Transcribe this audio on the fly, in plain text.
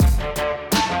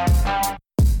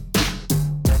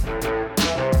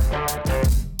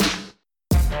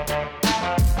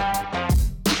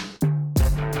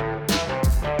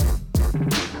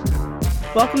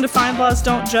Welcome to Find Laws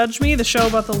Don't Judge Me, the show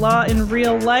about the law in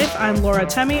real life. I'm Laura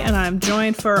Temme, and I'm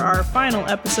joined for our final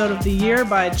episode of the year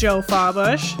by Joe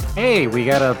Fawbush. Hey, we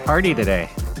got a party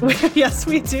today. Yes,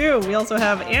 we do. We also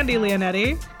have Andy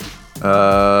Leonetti.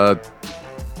 I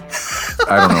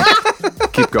don't know.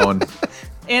 Keep going.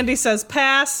 Andy says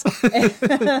pass.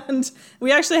 And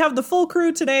we actually have the full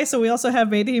crew today, so we also have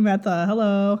Vadim Mehta.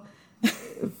 Hello.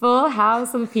 Full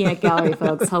house of Peanut Gallery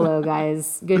folks. Hello,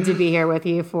 guys. Good to be here with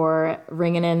you for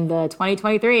ringing in the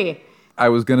 2023. I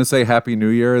was going to say Happy New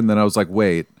Year, and then I was like,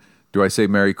 wait, do I say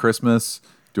Merry Christmas?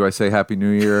 Do I say Happy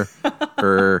New Year?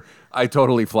 Or I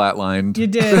totally flatlined. You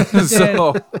did. You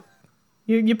So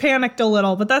did. You panicked a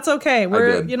little, but that's okay.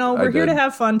 We're here to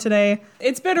have fun today.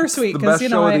 It's bittersweet the best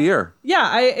show of the year.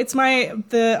 Yeah,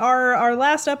 our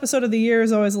last episode of the year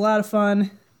is always a lot of fun.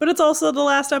 But it's also the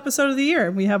last episode of the year.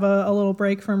 We have a little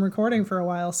break from recording for a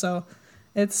while, so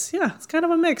it's kind of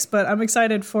a mix. But I'm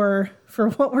excited for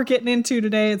what we're getting into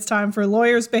today. It's time for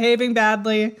lawyers behaving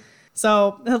badly.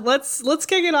 So let's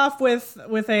kick it off with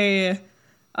a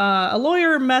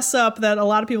lawyer mess up that a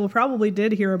lot of people probably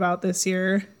did hear about this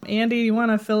year. Andy, you want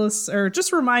to fill us or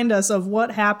just remind us of what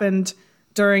happened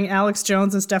during Alex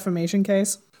Jones's defamation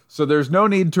case? So there's no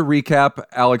need to recap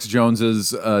Alex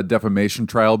Jones's defamation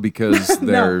trial because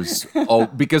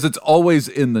because it's always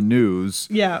in the news.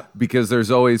 Yeah. Because there's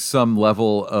always some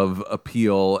level of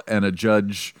appeal, and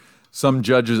some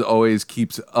judges always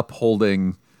keeps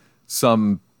upholding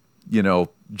some,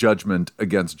 judgment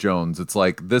against Jones. It's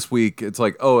like this week, it's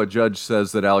like, a judge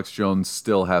says that Alex Jones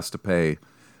still has to pay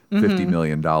 $50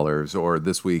 million. Or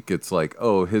this week, it's like,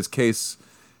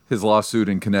 his lawsuit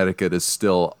in Connecticut is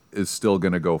still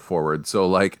going to go forward. So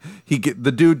like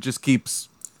the dude just keeps,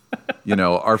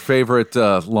 our favorite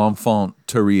l'enfant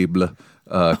terrible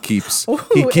keeps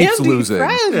Andy, losing.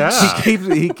 Yeah.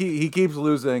 He keeps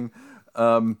losing.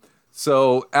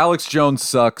 So Alex Jones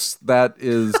sucks. That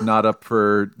is not up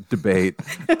for debate.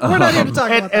 We're not here to talk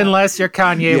about that. Unless you're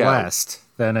Kanye West,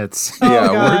 then it's... Oh, Yeah,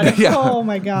 God. yeah. Oh,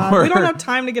 my God. We don't have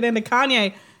time to get into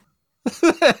Kanye.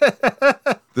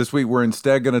 This week, we're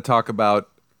instead going to talk about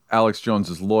Alex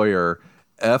Jones's lawyer,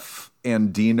 F.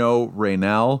 Andino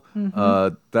Reynal.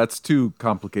 That's too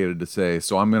complicated to say,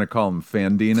 so I'm going to call him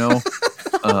Fandino.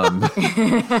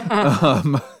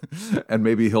 And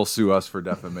maybe he'll sue us for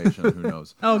defamation. Who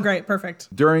knows? Oh, great.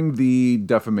 Perfect. During the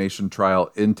defamation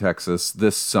trial in Texas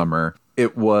this summer,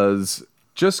 it was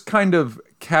just kind of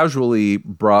casually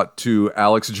brought to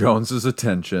Alex Jones's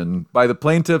attention by the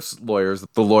plaintiff's lawyers,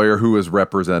 the lawyer who was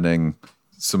representing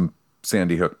some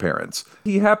Sandy Hook parents.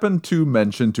 He happened to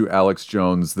mention to Alex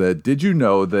Jones that, did you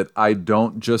know that I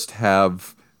don't just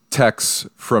have texts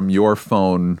from your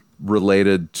phone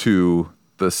related to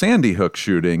the Sandy Hook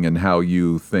shooting and how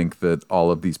you think that all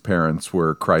of these parents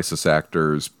were crisis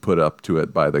actors put up to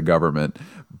it by the government,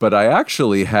 but I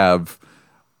actually have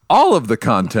all of the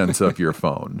contents of your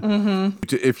phone.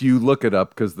 If you look it up,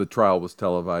 because the trial was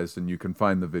televised and you can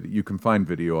find the video, you can find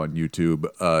video on YouTube.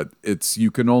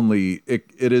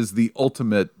 It is the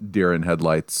ultimate deer in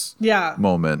headlights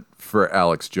moment for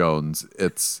Alex Jones.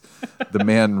 It's the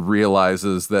man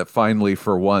realizes that finally,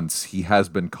 for once, he has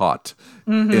been caught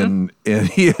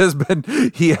he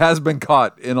has been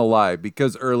caught in a lie,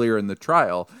 because earlier in the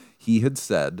trial he had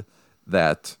said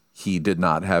that he did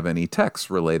not have any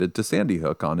texts related to Sandy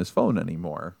Hook on his phone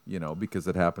anymore, because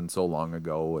it happened so long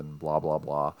ago and blah, blah,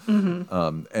 blah.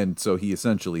 And so he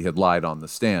essentially had lied on the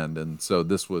stand. And so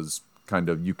this was kind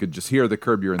of, you could just hear the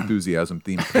Curb Your Enthusiasm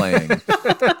theme playing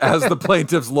as the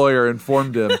plaintiff's lawyer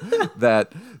informed him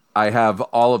that I have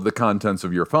all of the contents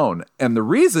of your phone. And the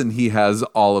reason he has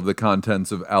all of the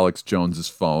contents of Alex Jones's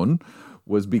phone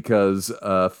was because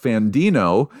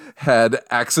Fandino had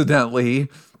accidentally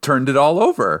turned it all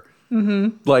over.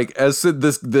 Like, as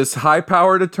this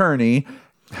high-powered attorney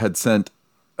had sent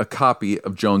a copy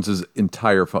of Jones's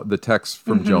entire phone, the text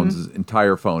from Jones's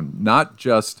entire phone, not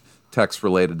just text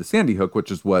related to Sandy Hook, which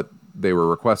is what they were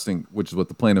requesting, which is what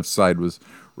the plaintiff's side was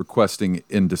requesting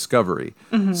in discovery.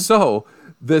 So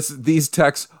these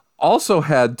texts also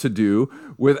had to do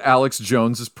with Alex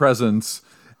Jones's presence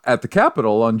at the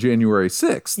Capitol on January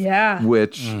 6th. Yeah.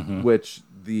 Which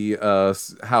the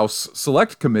House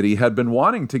Select Committee had been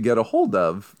wanting to get a hold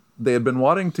of. They had been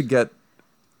wanting to get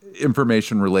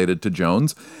information related to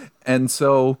Jones. And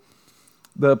so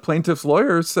the plaintiff's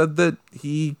lawyer said that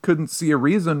he couldn't see a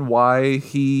reason why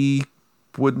he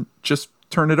wouldn't just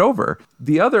turn it over.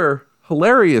 The other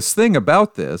hilarious thing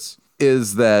about this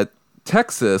is that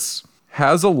Texas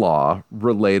has a law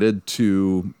related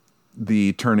to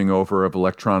the turning over of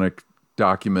electronic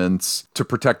documents to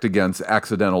protect against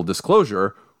accidental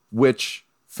disclosure, which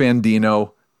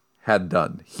Fandino had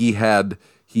done. He had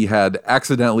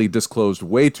accidentally disclosed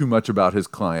way too much about his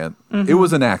client. It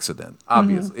was an accident,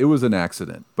 obviously. It was an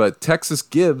accident. But Texas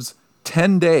gives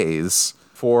 10 days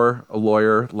for a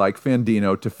lawyer like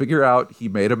Fandino to figure out he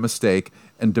made a mistake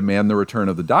and demand the return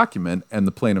of the document, and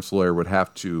the plaintiff's lawyer would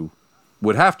have to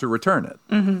return it.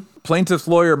 Plaintiff's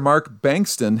lawyer Mark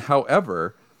Bankston,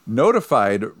 however,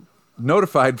 notified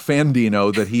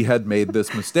Fandino that he had made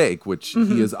this mistake, which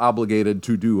he is obligated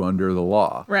to do under the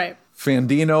law. Right.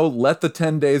 Fandino let the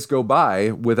 10 days go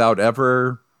by without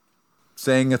ever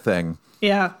saying a thing.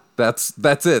 Yeah. That's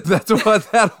it. That's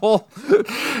what that whole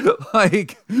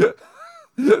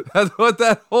that's what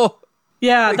that whole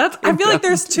Yeah, that's I feel like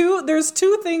there's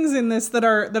two things in this that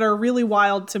are really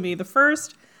wild to me. The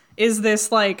first is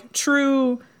this like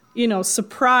true,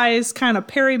 surprise kind of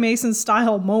Perry Mason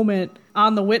style moment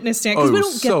on the witness stand, because we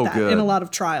don't get that in a lot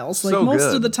of trials. Like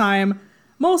most of the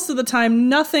time,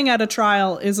 nothing at a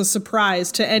trial is a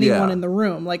surprise to anyone in the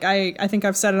room. Like I think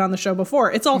I've said it on the show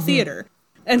before. It's all theater.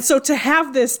 And so to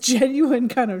have this genuine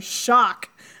kind of shock,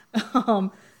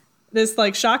 this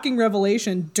like shocking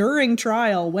revelation during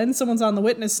trial when someone's on the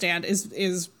witness stand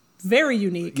is very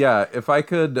unique. Yeah, if I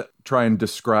could try and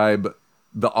describe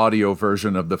the audio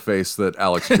version of the face that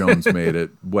Alex Jones made,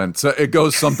 it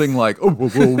goes something like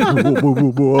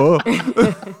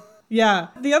Yeah.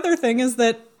 The other thing is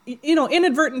that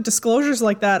inadvertent disclosures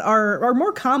like that are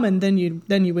more common than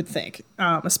you would think,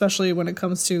 especially when it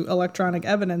comes to electronic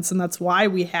evidence, and that's why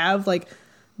we have like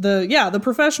the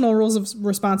professional rules of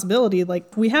responsibility.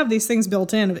 Like we have these things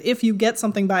built in. If you get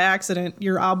something by accident,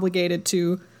 you're obligated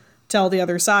to tell the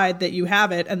other side that you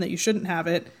have it and that you shouldn't have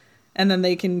it, and then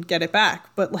they can get it back.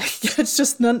 But like it's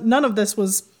just none of this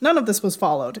was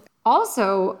followed.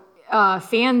 Also,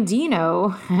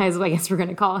 Fandino, as I guess we're going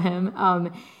to call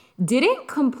him, didn't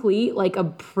complete like a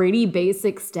pretty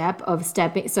basic step of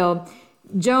stepping. So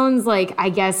Jones, like, I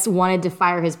guess wanted to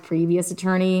fire his previous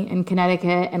attorney in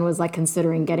Connecticut and was like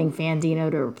considering getting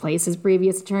Fandino to replace his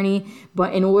previous attorney.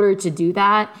 But in order to do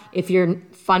that, if you're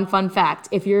fun fact,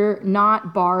 if you're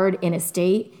not barred in a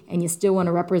state and you still want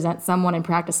to represent someone and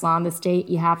practice law in the state,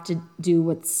 you have to do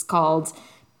what's called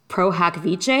pro hac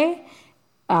vice.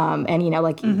 And,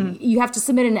 you have to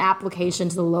submit an application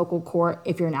to the local court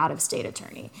if you're an out-of-state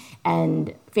attorney.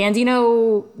 And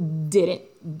Fandino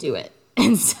didn't do it.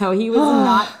 And so he was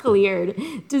not cleared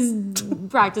to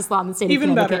practice law in the state of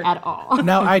Connecticut at all.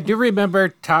 Now, I do remember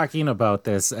talking about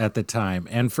this at the time.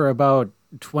 And for about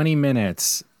 20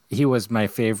 minutes, he was my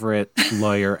favorite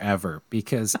lawyer ever,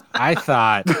 because I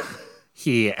thought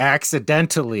he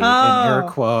accidentally, in air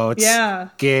quotes,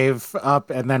 gave up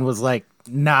and then was like,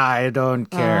 nah, I don't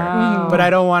care. But I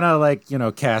don't want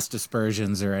to cast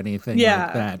aspersions or anything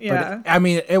like that. Yeah. But I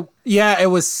mean, it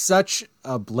was such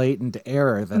a blatant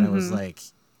error that I was like,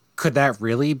 could that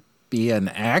really be an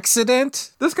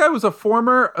accident? This guy was a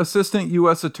former assistant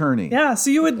U.S. attorney. Yeah, so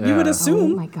you would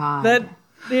assume that,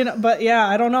 but yeah,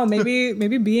 I don't know.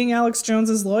 Maybe being Alex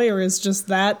Jones's lawyer is just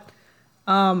that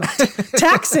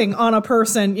taxing on a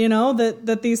person,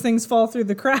 that these things fall through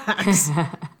the cracks.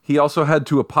 He also had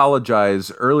to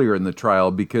apologize earlier in the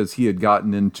trial because he had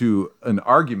gotten into an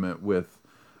argument with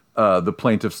the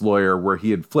plaintiff's lawyer where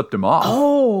he had flipped him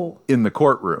off in the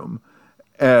courtroom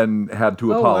and had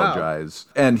to apologize.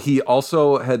 Wow. And he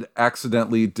also had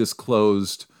accidentally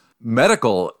disclosed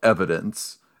medical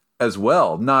evidence as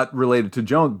well, not related to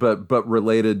Jones, but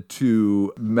related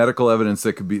to medical evidence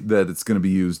that it's going to be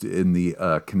used in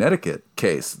the Connecticut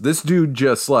case. This dude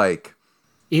just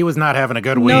he was not having a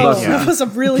good week. No, it was a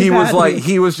really bad week.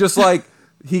 He was just like,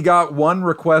 he got one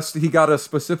request, he got a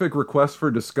specific request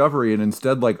for discovery and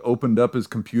instead opened up his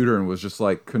computer and was just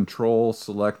like, Control,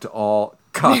 select all,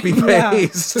 copy,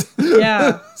 paste.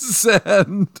 Yeah.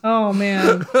 Send. Oh,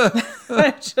 man.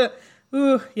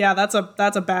 Ooh, yeah, that's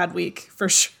a bad week for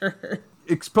sure.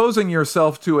 Exposing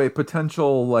yourself to a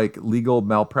potential legal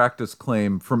malpractice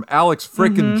claim from Alex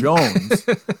frickin' Jones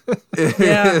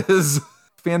is...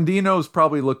 Fandino's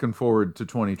probably looking forward to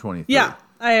 2023. Yeah,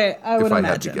 I would imagine. If I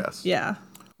had to guess. Yeah.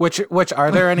 Which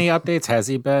are there any updates? Has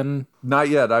he been? Not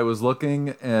yet. I was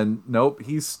looking, and nope.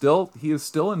 He is still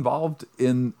involved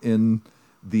in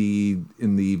the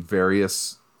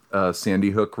various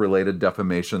Sandy Hook related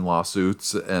defamation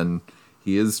lawsuits, and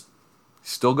he is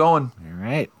still going. All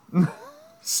right.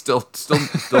 Still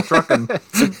trucking.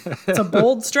 It's a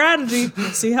bold strategy.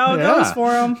 See how it goes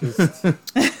for him.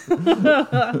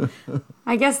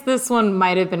 I guess this one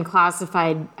might have been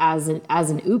classified as an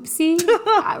oopsie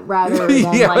rather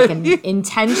than an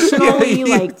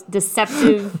intentionally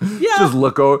deceptive. Yeah. Just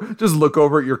look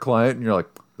over at your client and you're like,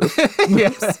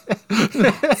 Yes.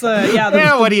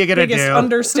 What are you gonna biggest do?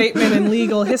 Understatement in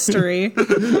legal history.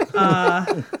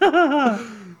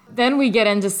 Then we get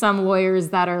into some lawyers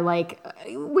that are like,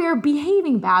 where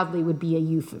behaving badly would be a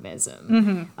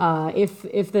euphemism.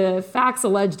 If the facts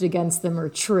alleged against them are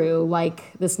true,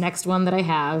 like this next one that I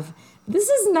have, this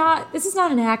is not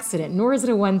an accident, nor is it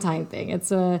a one-time thing. It's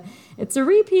a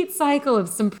repeat cycle of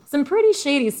some pretty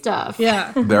shady stuff.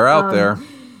 Yeah, they're out there.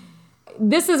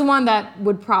 This is one that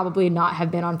would probably not have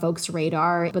been on folks'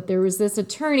 radar, but there was this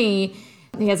attorney.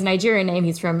 He has a Nigerian name.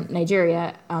 He's from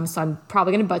Nigeria, so I'm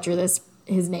probably going to butcher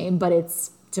his name, but it's,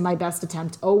 to my best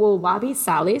attempt, Owolabi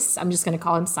Salis. I'm just going to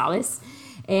call him Salis.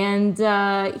 And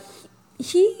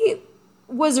he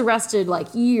was arrested like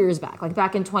years back, like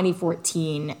back in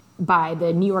 2014, by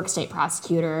the New York State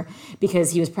prosecutor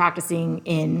because he was practicing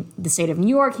in the state of New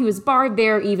York. He was barred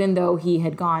there, even though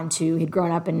he'd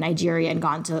grown up in Nigeria and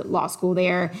gone to law school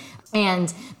there.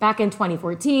 And back in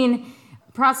 2014,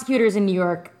 prosecutors in New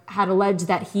York had alleged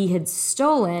that he had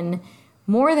stolen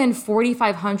more than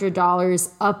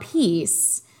 $4,500 a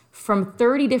piece from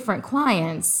 30 different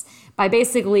clients by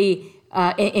basically,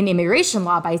 in immigration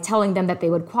law, by telling them that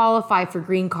they would qualify for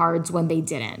green cards when they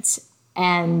didn't.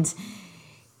 And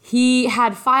he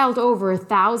had filed over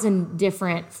 1,000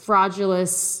 different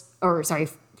fraudulent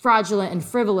and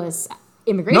frivolous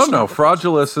immigration. No,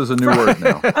 fraudulous is a new word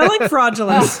now. I like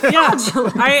fraudulent. Yeah,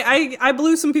 I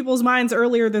blew some people's minds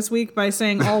earlier this week by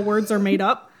saying all words are made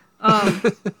up.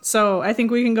 So I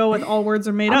think we can go with all words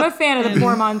are made up. I'm a fan of the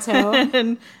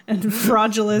portmanteau. And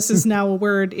fraudulous is now a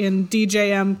word in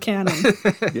DJM canon.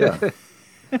 Yeah.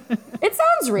 It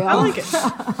sounds real. I like it.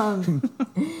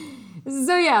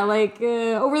 So yeah,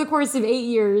 over the course of 8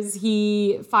 years,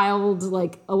 he filed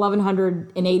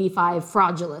 1,185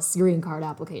 fraudulent green card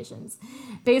applications,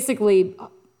 basically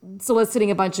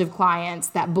soliciting a bunch of clients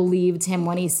that believed him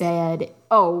when he said,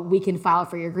 "Oh, we can file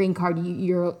for your green card.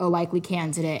 You're a likely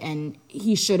candidate," and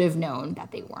he should have known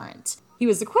that they weren't. He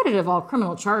was acquitted of all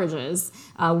criminal charges,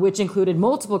 which included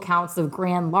multiple counts of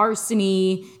grand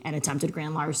larceny and attempted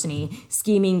grand larceny,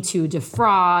 scheming to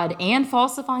defraud, and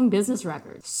falsifying business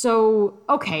records. So,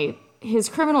 okay, his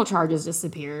criminal charges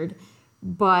disappeared,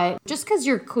 but just because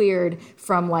you're cleared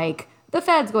from the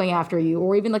feds going after you,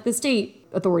 or even the state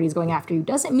authorities going after you,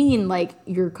 doesn't mean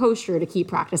you're kosher to keep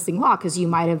practicing law, because you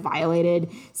might have violated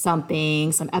some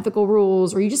ethical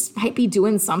rules, or you just might be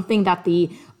doing something that the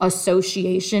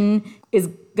association is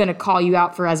going to call you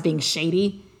out for as being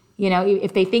shady.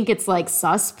 If they think it's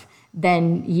susp,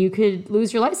 then you could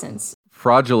lose your license.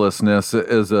 Fraudulousness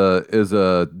is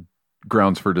a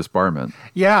grounds for disbarment.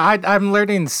 Yeah, I'm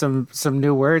learning some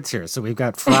new words here. So we've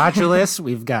got fraudulous,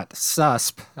 we've got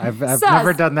susp. I've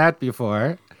never done that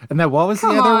before. And then what was the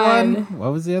other one?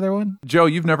 What was the other one? Joe,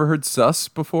 you've never heard sus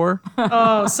before?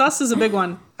 Oh, sus is a big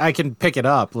one. I can pick it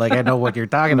up. I know what you're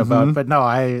talking about, but no,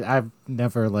 I've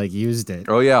never used it.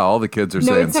 Oh yeah, all the kids are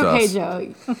saying sus. No, it's okay,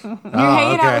 Joe. You're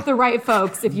hanging out with the right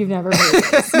folks if you've never heard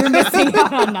this. You're missing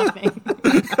out on nothing.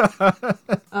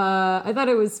 I thought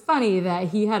it was funny that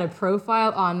he had a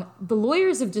profile on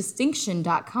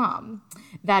thelawyersofdistinction.com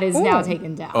that is now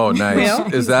taken down. Oh,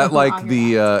 nice. Is that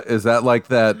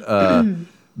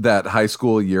that high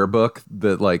school yearbook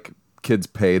that kids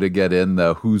pay to get in,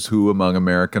 the who's who among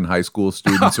American high school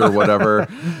students or whatever?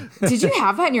 Did you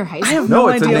have that in your high school? No,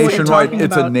 it's a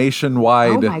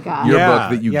nationwide yearbook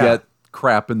that you get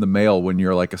crap in the mail when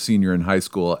you're a senior in high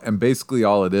school, and basically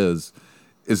all it is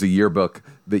a yearbook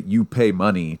that you pay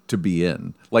money to be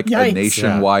in, a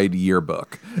nationwide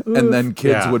yearbook. Oof. And then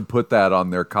kids would put that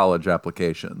on their college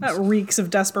applications. That reeks of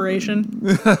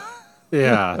desperation.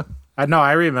 Yeah. No,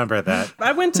 I remember that.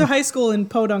 I went to high school in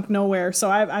Podunk nowhere, so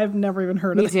I've never even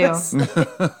heard of this. Me too.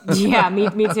 Yeah,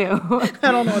 me too.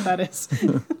 I don't know what that is.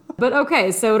 But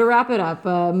okay, so to wrap it up,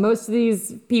 most of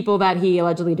these people that he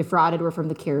allegedly defrauded were from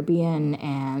the Caribbean,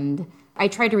 and I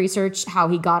tried to research how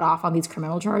he got off on these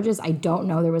criminal charges. I don't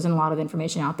know. There wasn't a lot of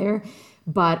information out there.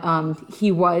 But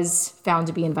he was found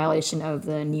to be in violation of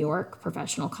the New York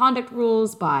professional conduct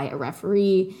rules by a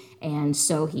referee, and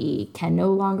so he can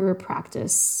no longer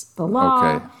practice the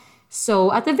law. Okay.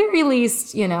 So at the very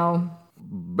least,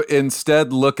 But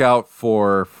instead, look out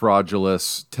for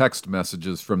fraudulent text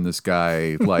messages from this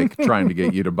guy, trying to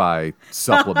get you to buy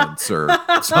supplements or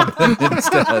something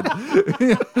instead.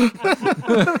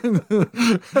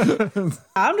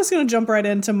 I'm just going to jump right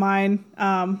into mine.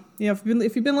 If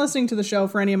you've been listening to the show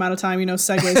for any amount of time,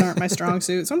 segues aren't my strong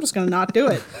suit, so I'm just going to not do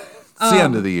it. It's the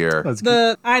end of the year.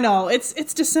 I know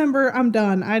it's December. I'm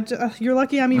done. You're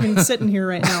lucky I'm even sitting here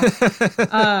right now.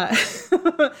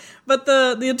 But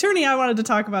the attorney I wanted to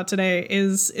talk about today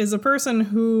is a person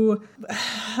who,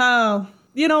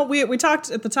 we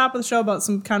talked at the top of the show about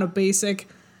some kind of basic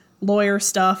lawyer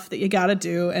stuff that you got to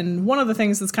do, and one of the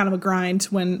things that's kind of a grind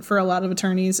for a lot of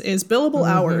attorneys is billable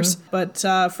hours. But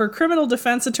for criminal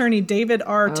defense attorney David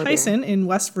R. Tyson in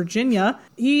West Virginia,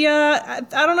 he I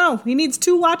don't know, he needs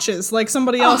 2 watches like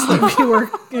somebody else that we were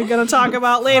going to talk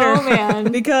about later. Oh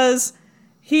man, because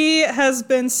he has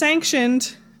been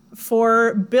sanctioned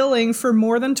for billing for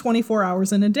more than 24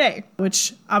 hours in a day,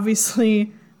 which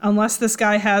obviously, unless this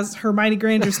guy has Hermione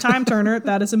Granger's time turner,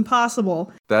 that is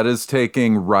impossible. That is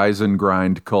taking rise and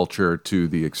grind culture to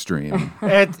the extreme.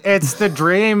 It's the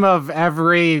dream of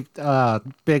every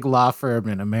big law firm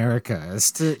in America.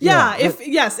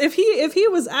 If he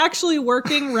was actually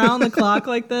working round the clock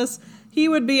like this, he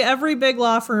would be every big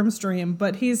law firm's dream.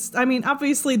 But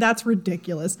obviously that's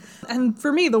ridiculous. And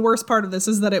for me, the worst part of this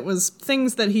is that it was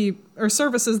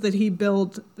services that he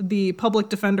billed the Public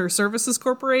Defender Services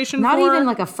Corporation Not for. even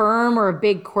like a firm or a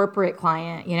big corporate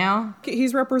client, you know?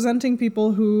 He's representing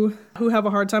people who have a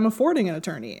hard time affording an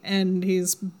attorney, and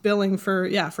he's billing for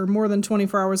more than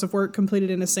 24 hours of work completed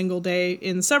in a single day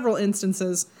in several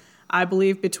instances, I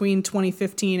believe between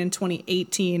 2015 and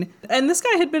 2018. And this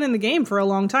guy had been in the game for a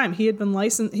long time. He'd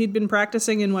been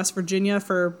practicing in West Virginia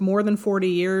for more than 40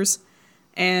 years.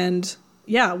 And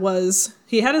he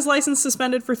had his license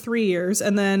suspended for 3 years.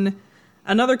 And then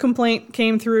another complaint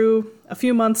came through a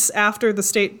few months after the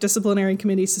state disciplinary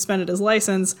committee suspended his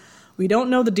license. We don't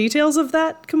know the details of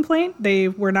that complaint. They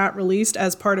were not released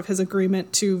as part of his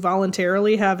agreement to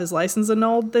voluntarily have his license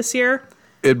annulled this year.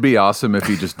 It'd be awesome if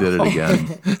he just did it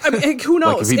again. I mean, who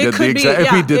knows? Like if he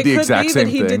did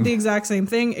the exact same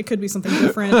thing. It could be something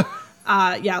different.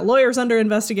 Lawyers under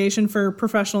investigation for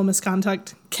professional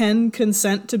misconduct can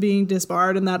consent to being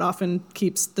disbarred, and that often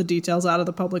keeps the details out of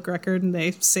the public record, and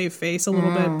they save face a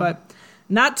little bit. But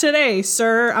not today,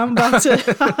 sir. I'm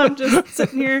just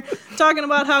sitting here talking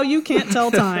about how you can't tell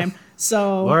time.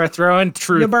 So Laura throwing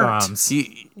truth bombs.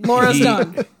 Laura's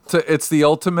done. It's the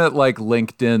ultimate like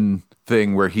LinkedIn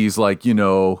thing where he's like,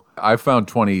 I found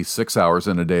 26 hours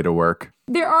in a day to work.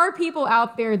 There are people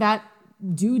out there that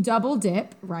do double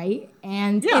dip, right?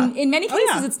 And in many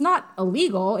cases, it's not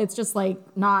illegal. It's just like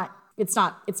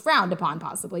it's frowned upon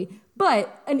possibly.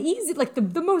 But an easy, like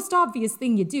the most obvious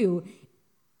thing you do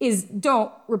is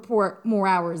don't report more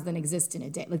hours than exist in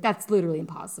a day. Like that's literally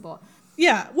impossible.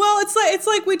 Yeah. Well, it's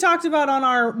like we talked about on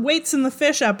our weights in the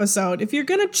fish episode. If you're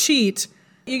going to cheat,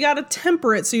 you got to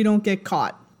temper it so you don't get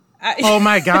caught. Oh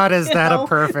my God, is that a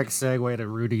perfect segue to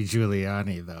Rudy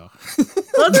Giuliani, though?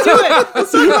 Let's do it.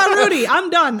 Let's talk about Rudy. I'm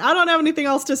done. I don't have anything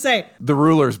else to say. The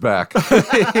ruler's back.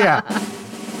 Yeah.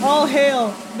 All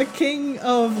hail the king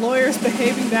of lawyers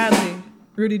behaving badly,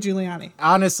 Rudy Giuliani.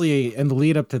 Honestly, in the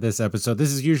lead up to this episode,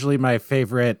 this is usually my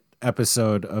favorite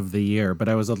episode of the year, but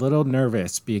I was a little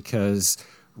nervous because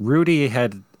Rudy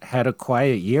had a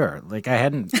quiet year. Like I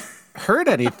hadn't heard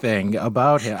anything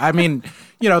about him. I mean,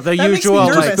 the usual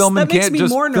like filming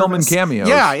cameos.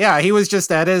 Yeah. He was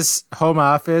just at his home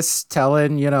office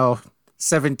telling,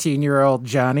 17-year-old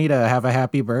Johnny to have a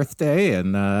happy birthday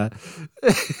and that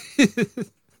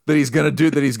he's gonna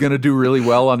do really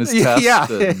well on his test.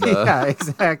 Yeah,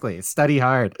 exactly. Study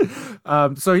hard.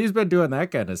 So he's been doing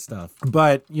that kind of stuff.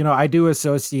 But I do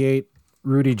associate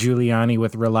Rudy Giuliani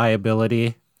with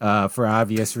reliability. For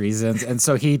obvious reasons. And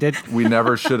so he did. We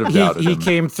never should have doubted him. He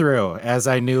came through, as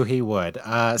I knew he would.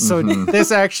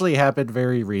 This actually happened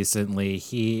very recently.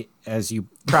 He, as you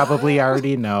probably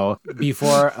already know,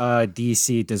 before a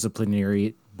DC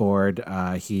disciplinary board,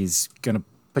 he's going to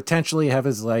potentially have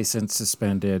his license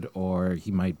suspended or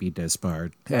he might be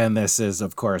disbarred. And this is,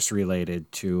 of course,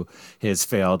 related to his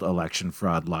failed election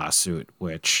fraud lawsuit,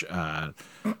 which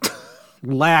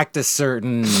lacked a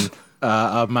certain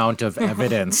amount of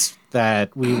evidence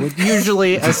that we would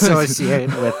usually associate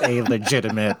with a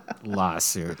legitimate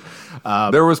lawsuit.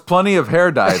 There was plenty of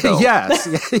hair dye, though. Yes,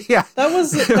 yeah. That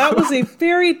was a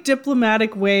very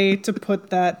diplomatic way to put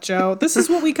that, Joe. This is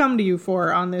what we come to you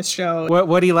for on this show.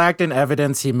 What he lacked in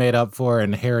evidence, he made up for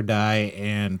in hair dye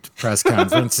and press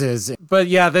conferences. But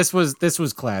yeah, this was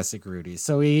classic Rudy.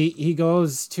 So he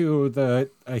goes to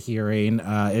a hearing.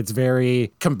 It's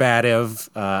very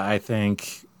combative, I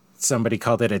think. Somebody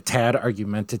called it a tad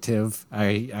argumentative.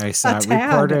 I saw it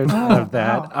reported of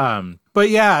that. Wow.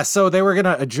 But yeah, so they were going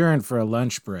to adjourn for a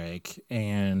lunch break,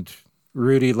 and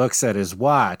Rudy looks at his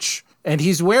watch And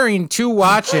he's wearing 2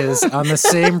 watches on the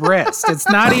same wrist. It's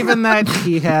not even that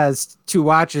he has 2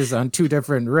 watches on 2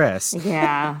 different wrists.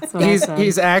 Yeah.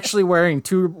 He's actually wearing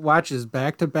 2 watches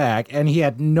back to back, and he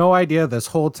had no idea this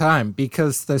whole time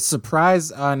because the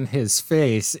surprise on his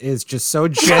face is just so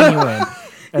genuine.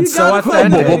 And so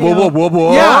authentic.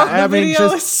 Yeah, I mean,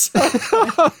 just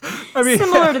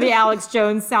similar to the Alex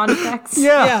Jones sound effects.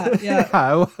 Yeah, it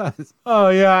was. Oh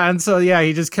yeah, and so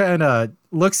he just kind of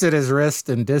looks at his wrist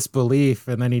in disbelief,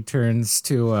 and then he turns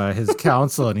to his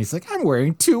counsel, and he's like, "I'm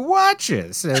wearing 2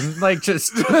 watches," and like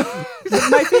just.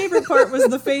 My favorite part was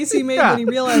the face he made when he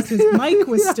realized his mic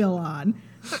was still on.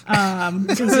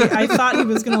 Because I thought he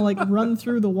was gonna like run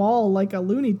through the wall like a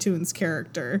Looney Tunes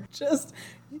character, just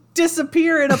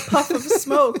disappear in a puff of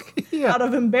smoke out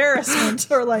of embarrassment,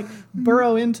 or like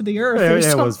burrow into the earth or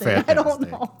something. Was fantastic. I don't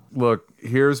know. Look,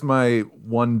 here's my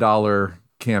 $1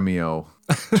 cameo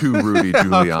to Rudy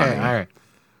Giuliani. Okay, all right.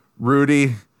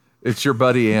 Rudy, it's your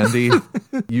buddy Andy.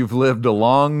 You've lived a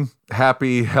long,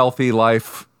 happy, healthy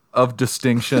life of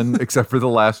distinction, except for the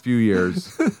last few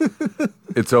years.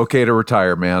 It's okay to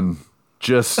retire, man.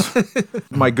 Just,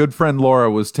 my good friend Laura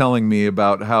was telling me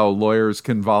about how lawyers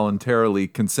can voluntarily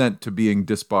consent to being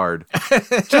disbarred.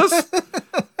 Just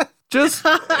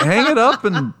hang it up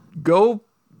and go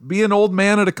be an old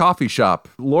man at a coffee shop.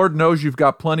 Lord knows you've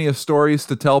got plenty of stories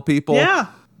to tell people. Yeah.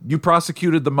 You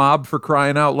prosecuted the mob, for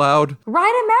crying out loud.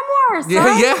 Write a memoir, son.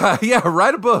 Yeah.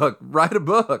 Write a book.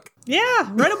 Yeah,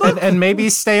 write a book. And maybe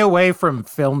stay away from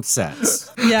film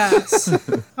sets. Yes.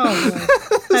 Oh, boy.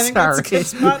 I think that's a good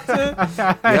spot to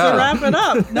wrap it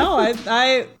up. No,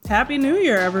 I Happy New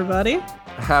Year, everybody.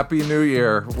 Happy New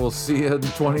Year. We'll see you in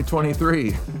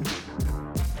 2023.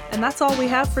 And that's all we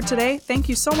have for today. Thank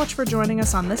you so much for joining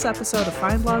us on this episode of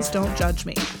Find Laws, Don't Judge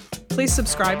Me. Please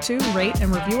subscribe to, rate,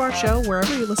 and review our show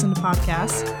wherever you listen to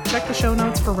podcasts. Check the show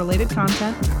notes for related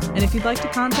content. And if you'd like to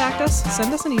contact us,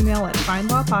 send us an email at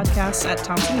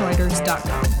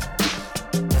findlawpodcasts@thomsonreuters.com.